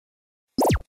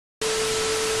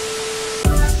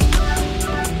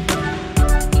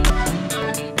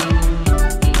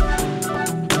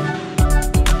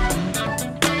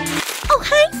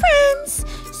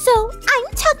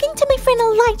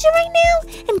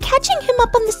catching him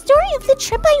up on the story of the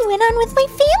trip I went on with my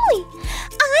family.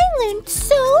 I learned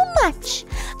so much.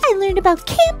 I learned about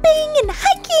camping and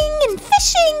hiking and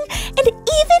fishing and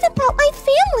even about my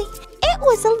family. It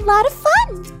was a lot of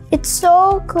fun. It's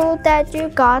so cool that you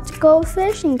got to go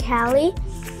fishing, Callie.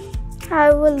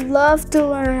 I would love to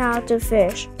learn how to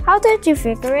fish. How did you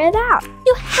figure it out?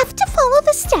 You have to follow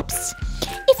the steps.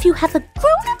 If you have a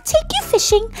grown-up take you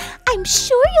fishing, I'm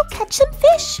sure you'll catch some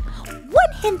fish.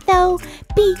 One hint though,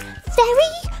 be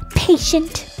very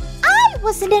patient. I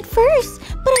wasn't at first,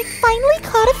 but I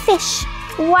finally caught a fish.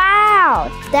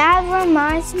 Wow, that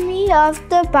reminds me of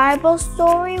the Bible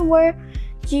story where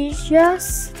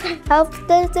Jesus helped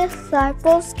the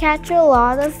disciples catch a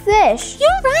lot of fish.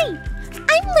 You're right.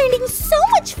 I'm learning so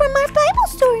much from our Bible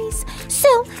stories,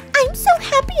 so I'm so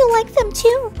happy you like them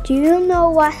too. Do you know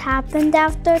what happened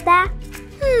after that?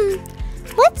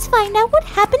 Let's find out what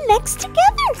happened next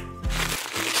together.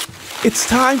 It's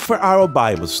time for our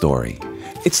Bible story.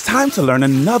 It's time to learn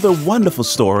another wonderful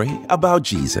story about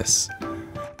Jesus.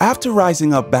 After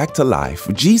rising up back to life,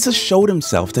 Jesus showed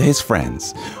himself to his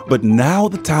friends. But now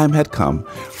the time had come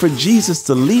for Jesus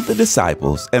to leave the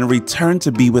disciples and return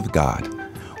to be with God.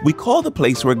 We call the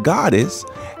place where God is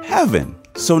heaven.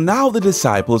 So now the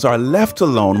disciples are left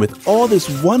alone with all this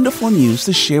wonderful news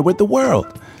to share with the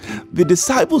world. The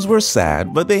disciples were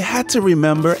sad, but they had to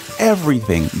remember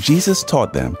everything Jesus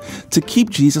taught them to keep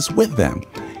Jesus with them,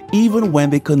 even when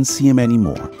they couldn't see him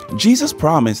anymore. Jesus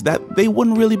promised that they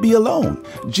wouldn't really be alone.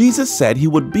 Jesus said he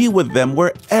would be with them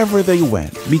wherever they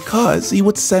went because he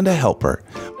would send a helper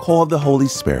called the Holy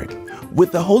Spirit.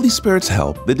 With the Holy Spirit's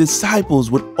help, the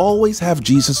disciples would always have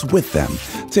Jesus with them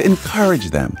to encourage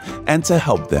them and to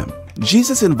help them.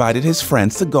 Jesus invited his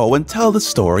friends to go and tell the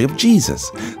story of Jesus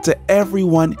to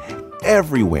everyone,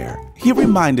 everywhere. He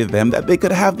reminded them that they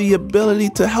could have the ability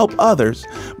to help others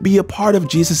be a part of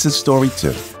Jesus' story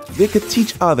too. They could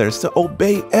teach others to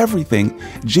obey everything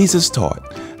Jesus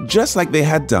taught, just like they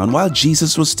had done while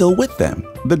Jesus was still with them.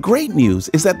 The great news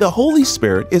is that the Holy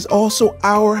Spirit is also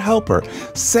our helper,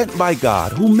 sent by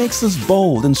God, who makes us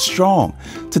bold and strong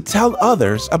to tell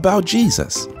others about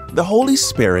Jesus. The Holy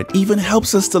Spirit even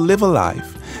helps us to live a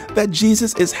life that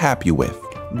Jesus is happy with.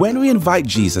 When we invite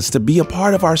Jesus to be a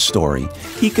part of our story,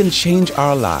 he can change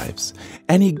our lives,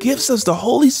 and he gives us the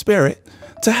Holy Spirit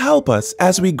to help us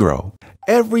as we grow.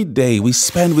 Every day we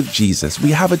spend with Jesus, we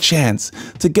have a chance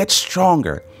to get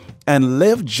stronger and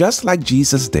live just like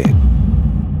Jesus did.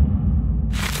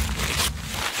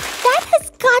 That has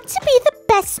got to be the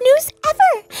best news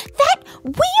ever, that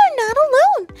we are not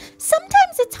alone.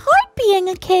 Sometimes it's hard being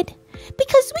a kid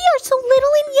because we are so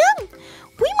little and young.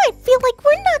 We might feel like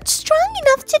we're not strong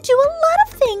enough to do a lot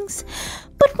of things.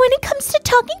 But when it comes to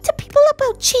talking to people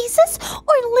about Jesus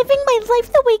or living my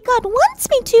life the way God wants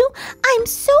me to, I'm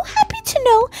so happy to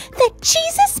know that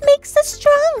Jesus makes us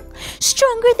strong.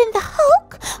 Stronger than the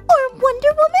Hulk or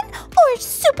Wonder Woman or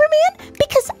Superman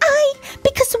because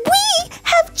we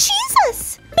have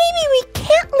Jesus. Maybe we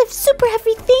can't lift super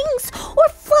heavy things or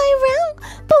fly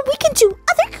around, but we can do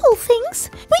other cool things.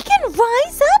 We can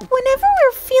rise up whenever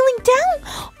we're feeling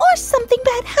down or something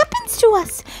bad happens to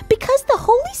us because the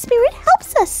Holy Spirit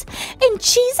helps us and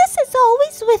Jesus is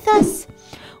always with us.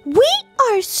 We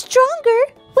are stronger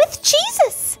with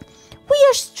Jesus. We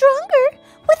are stronger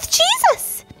with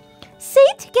Jesus. Say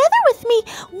it together with me.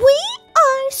 We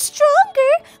are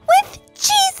stronger with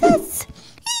Jesus.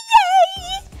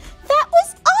 Yay! That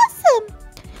was awesome!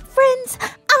 Friends,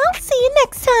 I'll see you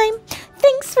next time.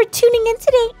 Thanks for tuning in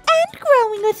today and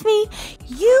growing with me.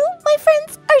 You, my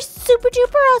friends, are super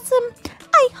duper awesome.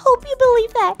 I hope you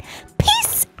believe that.